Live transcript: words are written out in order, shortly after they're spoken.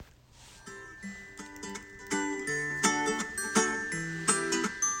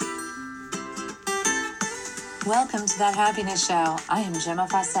Welcome to That Happiness Show. I am Gemma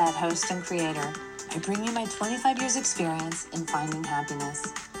Fawcett, host and creator. I bring you my 25 years experience in finding happiness.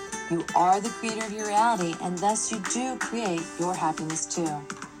 You are the creator of your reality, and thus you do create your happiness too.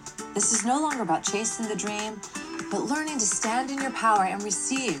 This is no longer about chasing the dream, but learning to stand in your power and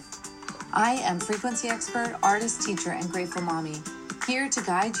receive. I am frequency expert, artist, teacher, and grateful mommy, here to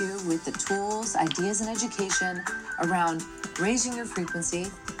guide you with the tools, ideas, and education around raising your frequency,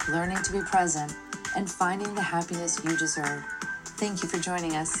 learning to be present, and finding the happiness you deserve. Thank you for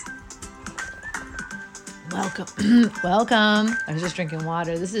joining us. Welcome. I was just drinking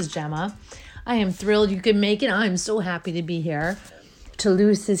water. This is Gemma. I am thrilled you could make it. I'm so happy to be here.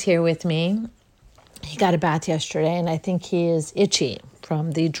 Toulouse is here with me. He got a bath yesterday, and I think he is itchy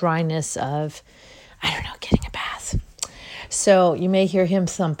from the dryness of, getting a bath. So you may hear him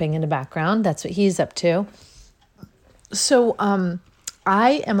thumping in the background. That's what he's up to. So,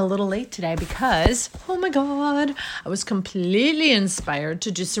 I am a little late today because, oh my God, I was completely inspired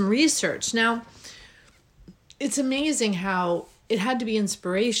to do some research. Now, it's amazing how it had to be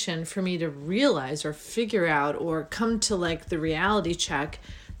inspiration for me to realize or figure out or come to like the reality check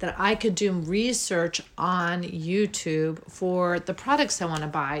that I could do research on YouTube for the products I want to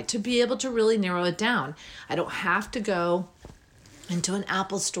buy to be able to really narrow it down. I don't have to go into an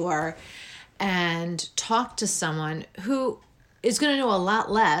Apple store and talk to someone who is going to know a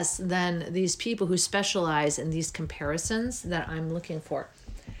lot less than these people who specialize in these comparisons that I'm looking for.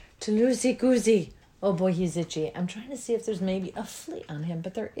 Toulousey Goosey. Oh boy, he's itchy. I'm trying to see if there's maybe a flea on him,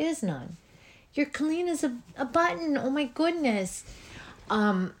 but there is none. You're clean as a button. Oh my goodness.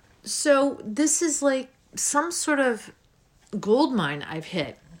 So this is like some sort of gold mine I've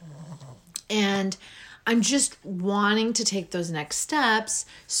hit. And I'm just wanting to take those next steps.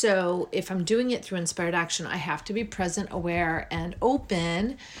 So if I'm doing it through inspired action, I have to be present, aware, and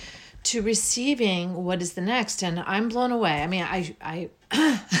open to receiving what is the next. And I'm blown away. I mean, I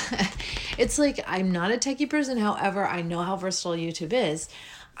it's like I'm not a techie person. However, I know how versatile YouTube is.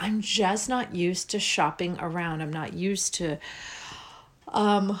 I'm just not used to shopping around. I'm not used to,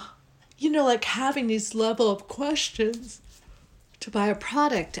 like having these level of questions to buy a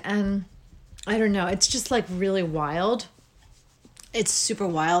product. And I don't know. It's just like really wild. It's super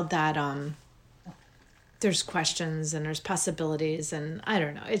wild that there's questions and there's possibilities and I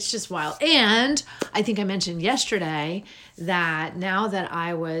don't know. It's just wild. And I think I mentioned yesterday that now that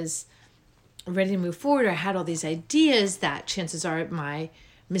I was ready to move forward, I had all these ideas that chances are my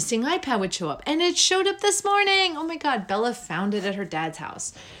missing iPad would show up. And it showed up this morning. Oh my God, Bella found it at her dad's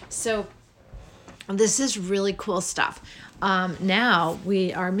house. So this is really cool stuff. Now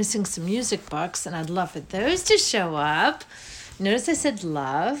we are missing some music books and I'd love for those to show up. Notice I said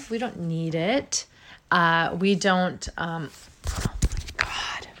love. We don't need it. We don't, oh my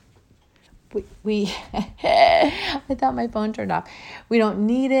God. We I thought my phone turned off. We don't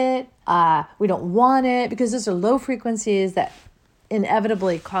need it. We don't want it because those are low frequencies that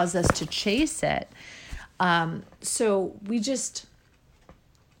inevitably cause us to chase it. So we just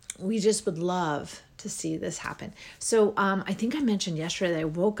would love to see this happen. So I think I mentioned yesterday that I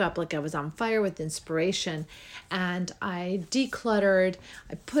woke up like I was on fire with inspiration and I decluttered,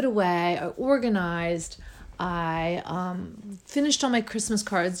 I put away, I organized, I finished all my Christmas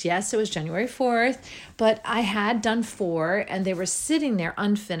cards. Yes, it was January 4th, but I had done 4 and they were sitting there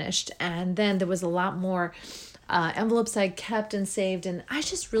unfinished. And then there was a lot more envelopes I kept and saved. And I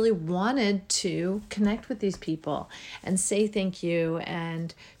just really wanted to connect with these people and say thank you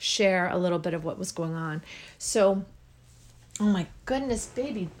and share a little bit of what was going on. So, oh my goodness,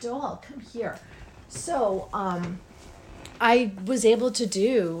 baby doll, come here. So, I was able to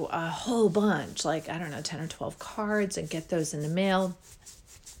do a whole bunch, 10 or 12 cards and get those in the mail.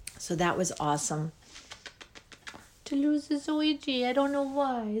 So that was awesome. Toulouse is so itchy. I don't know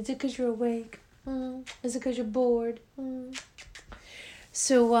why. Is it because you're awake? Is it because you're bored?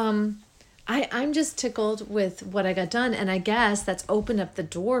 So I'm just tickled with what I got done. And I guess that's opened up the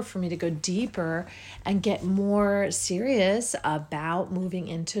door for me to go deeper and get more serious about moving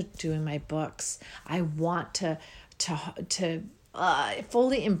into doing my books. I want to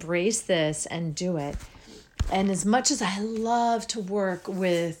fully embrace this and do it. And as much as I love to work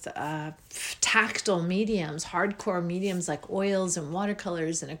with tactile mediums, hardcore mediums like oils and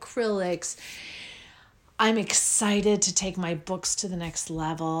watercolors and acrylics, I'm excited to take my books to the next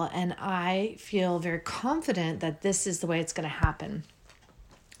level. And I feel very confident that this is the way it's going to happen.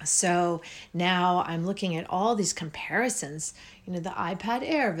 So now I'm looking at all these comparisons, the iPad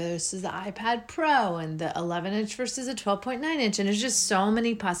Air versus the iPad Pro and the 11-inch versus the 12.9-inch. And there's just so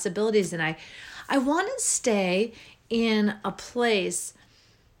many possibilities. And I want to stay in a place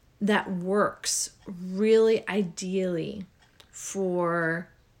that works really ideally for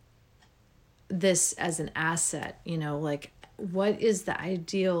this as an asset, like what is the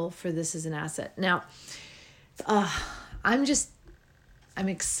ideal for this as an asset? Now, I'm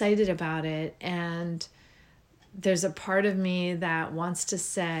excited about it. And there's a part of me that wants to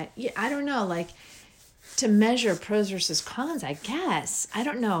say, yeah, I don't know, like to measure pros versus cons, I guess. I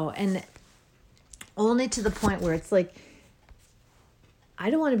don't know. And only to the point where it's like, I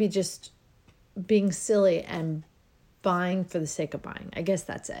don't want to be just being silly and buying for the sake of buying. I guess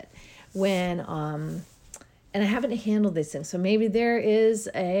that's it. And I haven't handled these things. So maybe there is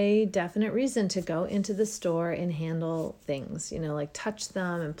a definite reason to go into the store and handle things, like touch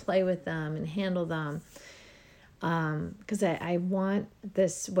them and play with them and handle them. Because I want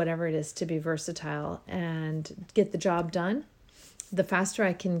this, whatever it is, to be versatile and get the job done. The faster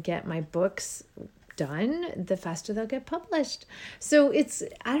I can get my books done, the faster they'll get published. So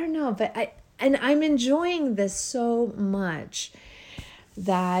I don't know, but I'm enjoying this so much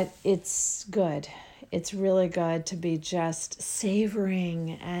that it's good. It's really good to be just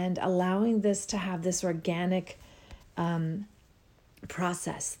savoring and allowing this to have this organic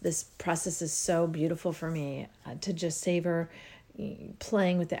process. This process is so beautiful for me to just savor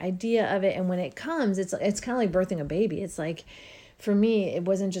playing with the idea of it. And when it comes, it's kind of like birthing a baby. It's like, for me, it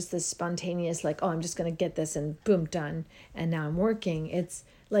wasn't just this spontaneous, like, oh, I'm just going to get this and boom, done. And now I'm working. It's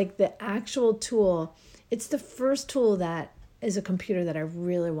like the actual tool. It's the first tool that is a computer that I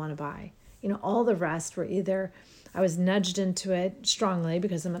really want to buy. All the rest were either I was nudged into it strongly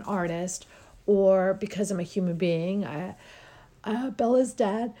because I'm an artist or because I'm a human being. Bella's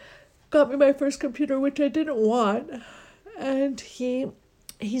dad got me my first computer, which I didn't want. And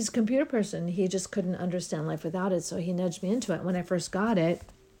he's a computer person. He just couldn't understand life without it. So he nudged me into it. When I first got it,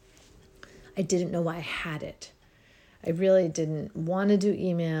 I didn't know why I had it. I really didn't want to do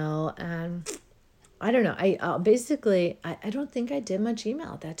email. And I don't know. I don't think I did much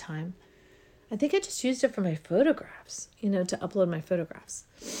email at that time. I think I just used it for my photographs, to upload my photographs.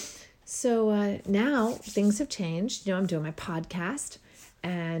 So now things have changed. I'm doing my podcast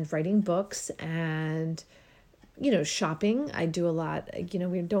and writing books and shopping. I do a lot.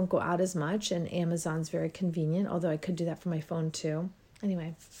 We don't go out as much, and Amazon's very convenient, although I could do that from my phone too.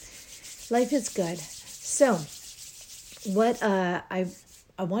 Anyway, life is good. So what I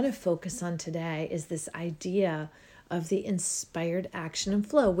want to focus on today is this idea of the inspired action and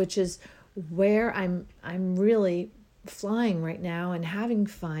flow, which is where I'm really flying right now and having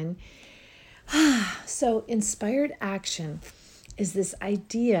fun. So inspired action is this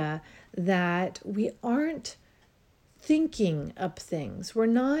idea that we aren't thinking up things. We're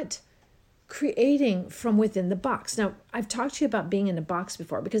not creating from within the box. Now, I've talked to you about being in a box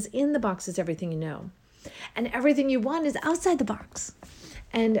before, because in the box is everything you know. And everything you want is outside the box.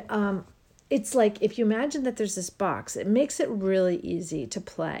 And it's like, if you imagine that there's this box, it makes it really easy to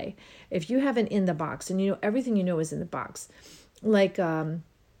play. If you have an in the box and everything you know is in the box. Like,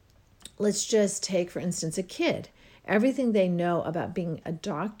 let's just take, for instance, a kid. Everything they know about being a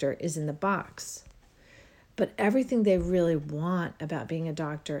doctor is in the box. But everything they really want about being a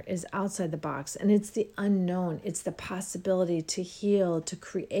doctor is outside the box. And it's the unknown. It's the possibility to heal, to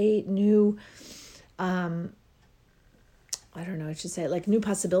create new, new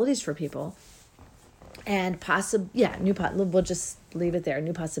possibilities for people. And we'll just leave it there.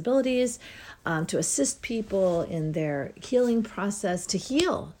 New possibilities, to assist people in their healing process,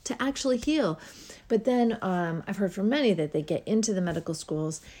 to actually heal. But then I've heard from many that they get into the medical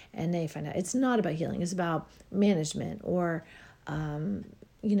schools and they find out it's not about healing. It's about management or,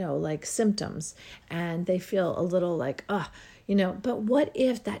 like symptoms. And they feel a little like, but what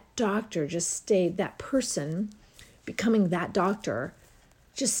if that doctor just stayed, that person becoming that doctor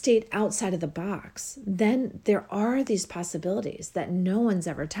just stayed outside of the box? Then there are these possibilities that no one's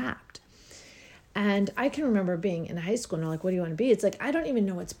ever tapped. And I can remember being in high school and they're like, what do you want to be? It's like, I don't even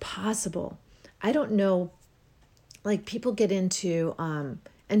know what's possible. I don't know, like people get into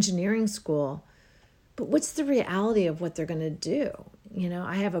engineering school, but what's the reality of what they're going to do?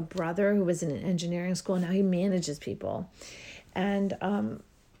 I have a brother who was in an engineering school. Now he manages people. And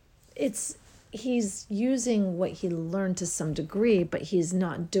he's using what he learned to some degree, but he's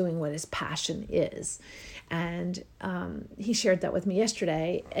not doing what his passion is. And he shared that with me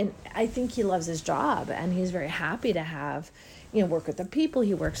yesterday. And I think he loves his job and he's very happy to have, work with the people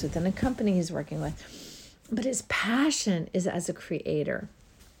he works with in a company he's working with. But his passion is as a creator.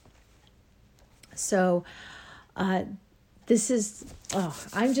 So I'm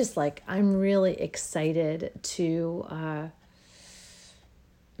really excited to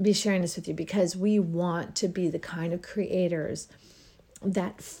be sharing this with you, because we want to be the kind of creators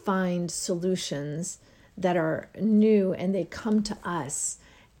that find solutions that are new, and they come to us,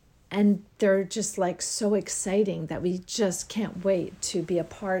 and they're just like so exciting that we just can't wait to be a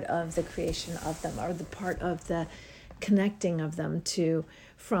part of the creation of them, or the part of the connecting of them to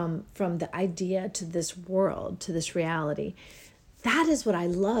from the idea to this world, to this reality. That is what I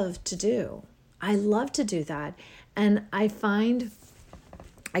love to do. I love to do that. And I find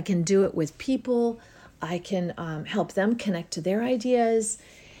I can do it with people. I can help them connect to their ideas,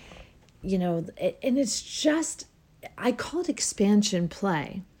 and it's just, I call it expansion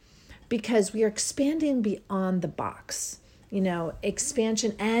play, because we are expanding beyond the box,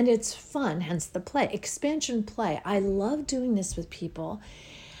 expansion, and it's fun, hence the play. Expansion play. I love doing this with people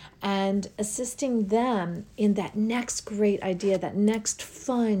and assisting them in that next great idea, that next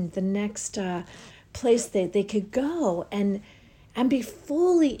fun, the next place they could go and be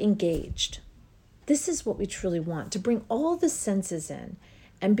fully engaged. This is what we truly want, to bring all the senses in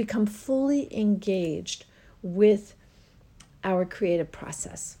and become fully engaged with our creative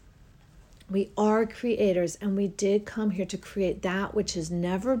process. We are creators, and we did come here to create that which has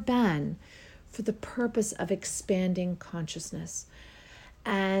never been, for the purpose of expanding consciousness.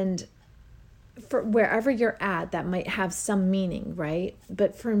 And for wherever you're at, that might have some meaning, right?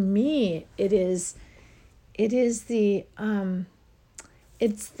 But for me, it's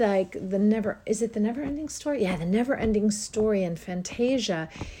like the never-ending story? Yeah, the never-ending story in Fantasia.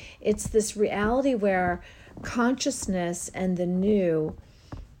 It's this reality where consciousness and the new,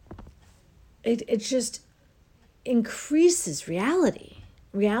 it just increases reality.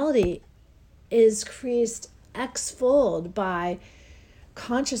 Reality is increased x-fold by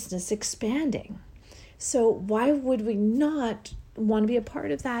consciousness expanding. So why would we not want to be a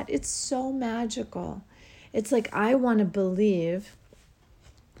part of that? It's so magical. It's like, I want to believe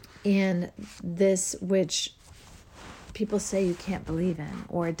in this which people say you can't believe in,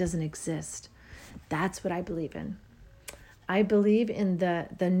 or it doesn't exist. That's what I believe in. I believe in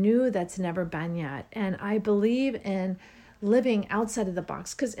the new that's never been yet. And I believe in living outside of the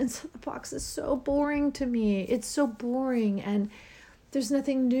box, because inside the box is so boring to me. It's so boring, and there's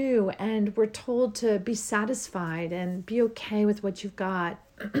nothing new, and we're told to be satisfied and be okay with what you've got.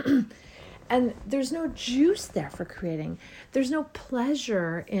 And there's no juice there for creating. There's no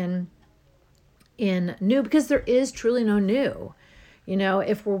pleasure in new, because there is truly no new.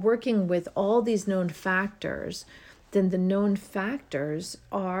 If we're working with all these known factors, then the known factors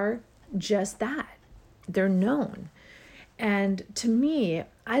are just that. They're known. And to me,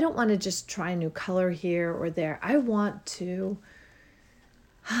 I don't want to just try a new color here or there. I want to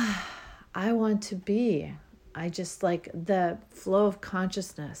be. I just like the flow of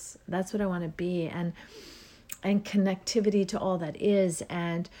consciousness. That's what I want to be, and connectivity to all that is,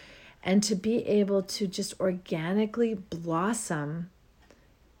 and to be able to just organically blossom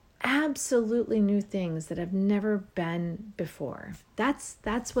absolutely new things that have never been before. That's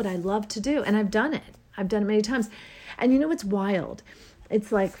what I love to do, and I've done it. I've done it many times. And what's wild?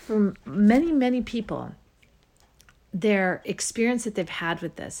 It's like, for many, many people, their experience that they've had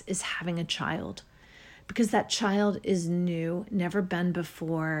with this is having a child, because that child is new, never been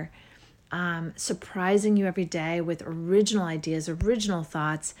before, surprising you every day with original ideas, original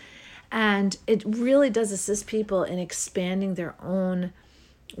thoughts. And it really does assist people in expanding their own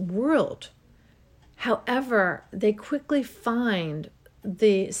world. However, they quickly find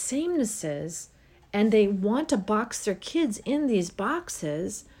the samenesses, and they want to box their kids in these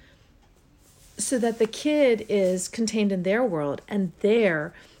boxes so that the kid is contained in their world, and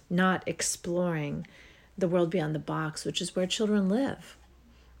they're not exploring the world beyond the box, which is where children live.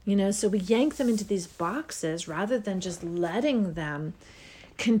 So we yank them into these boxes rather than just letting them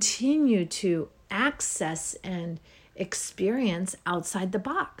continue to access and experience outside the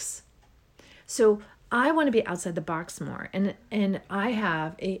box. So I want to be outside the box more. And I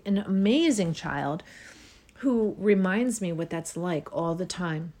have an amazing child who reminds me what that's like all the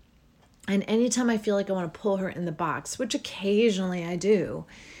time. And anytime I feel like I want to pull her in the box, which occasionally I do,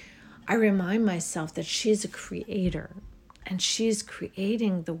 I remind myself that she's a creator, and she's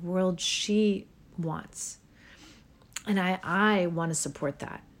creating the world she wants. And I want to support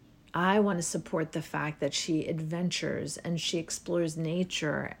that. I want to support the fact that she adventures and she explores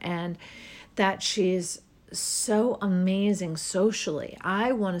nature, and that she's so amazing socially.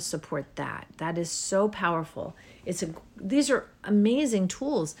 I want to support that. That is so powerful. These are amazing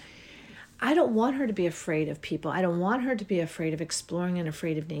tools. I don't want her to be afraid of people. I don't want her to be afraid of exploring and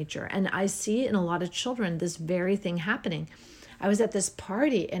afraid of nature. And I see in a lot of children this very thing happening. I was at this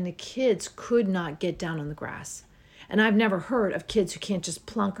party, and the kids could not get down on the grass. And I've never heard of kids who can't just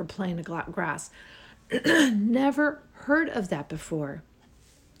plunk or play in the grass. Never heard of that before.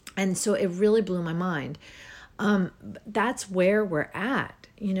 And so it really blew my mind. That's where we're at.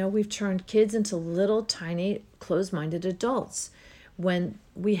 We've turned kids into little tiny closed-minded adults when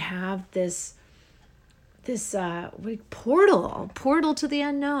we have this portal to the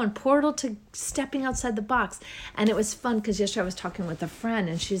unknown, portal to stepping outside the box. And it was fun because yesterday I was talking with a friend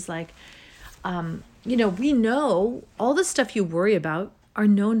and she's like, we know all the stuff you worry about are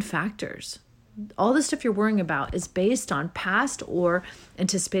known factors. All the stuff you're worrying about is based on past or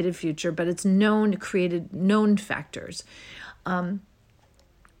anticipated future, but it's known factors.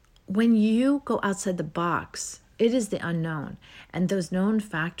 When you go outside the box, it is the unknown, and those known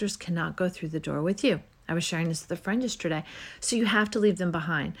factors cannot go through the door with you. I was sharing this with a friend yesterday. So you have to leave them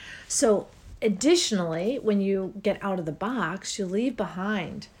behind. So additionally, when you get out of the box, you leave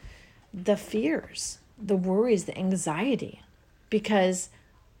behind the fears, the worries, the anxiety, because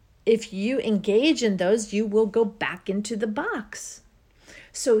if you engage in those, you will go back into the box.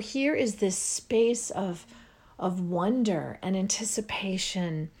 So here is this space of wonder and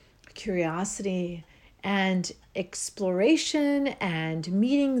anticipation, curiosity, and exploration and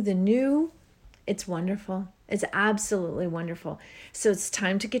meeting the new. It's wonderful. It's absolutely wonderful. So it's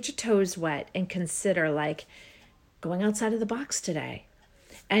time to get your toes wet and consider going outside of the box today.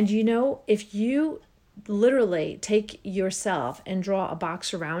 And if you literally take yourself and draw a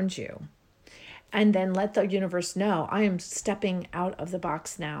box around you and then let the universe know, I am stepping out of the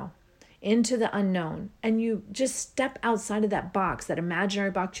box now into the unknown, and you just step outside of that box, that imaginary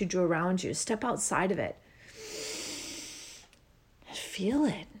box you drew around you, step outside of it. Feel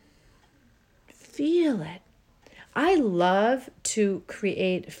it. Feel it. I love to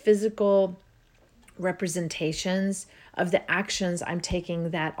create physical representations of the actions I'm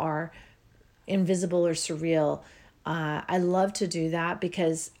taking that are invisible or surreal. I love to do that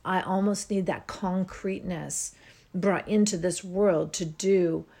because I almost need that concreteness brought into this world to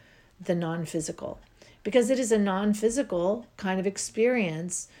do the non-physical, because it is a non-physical kind of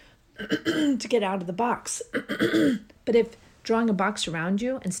experience to get out of the box. But if drawing a box around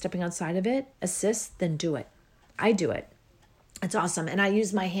you and stepping outside of it assists, then do it. I do it. It's awesome. And I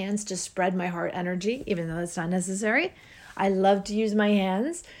use my hands to spread my heart energy, even though that's not necessary. I love to use my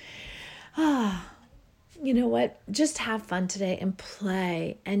hands. You know what? Just have fun today and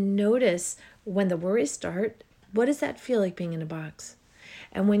play and notice when the worries start, what does that feel like being in a box?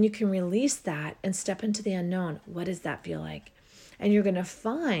 And when you can release that and step into the unknown, what does that feel like? And you're going to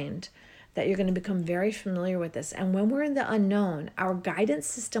find that you're going to become very familiar with this. And when we're in the unknown, our guidance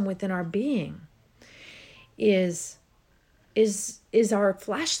system within our being is our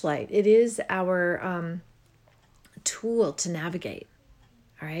flashlight. It is our tool to navigate.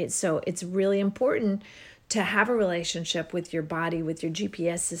 All right. So it's really important to have a relationship with your body, with your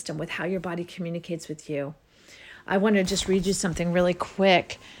GPS system, with how your body communicates with you. I want to just read you something really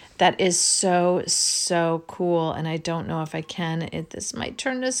quick that is so, so cool. And I don't know if I can. This might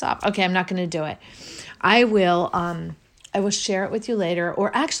turn this off. Okay, I'm not going to do it. I will share it with you later. Or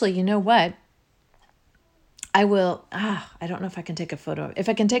actually, you know what? I will, I don't know if I can take a photo of it. If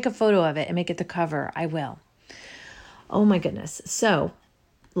I can take a photo of it and make it the cover, I will. Oh my goodness. So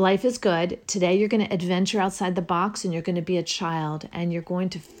life is good. Today you're going to adventure outside the box and you're going to be a child and you're going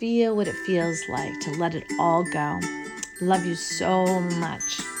to feel what it feels like to let it all go. Love you so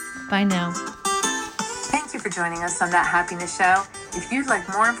much. Bye now. Thank you for joining us on That Happiness Show. If you'd like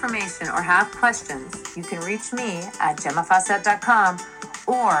more information or have questions, you can reach me at GemmaFawcett.com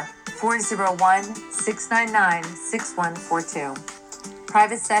or 401-699-6142.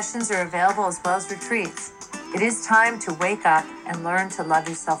 Private sessions are available as well as retreats. It is time to wake up and learn to love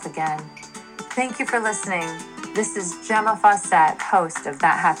yourself again. Thank you for listening. This is Gemma Fawcett, host of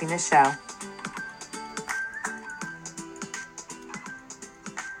That Happiness Show.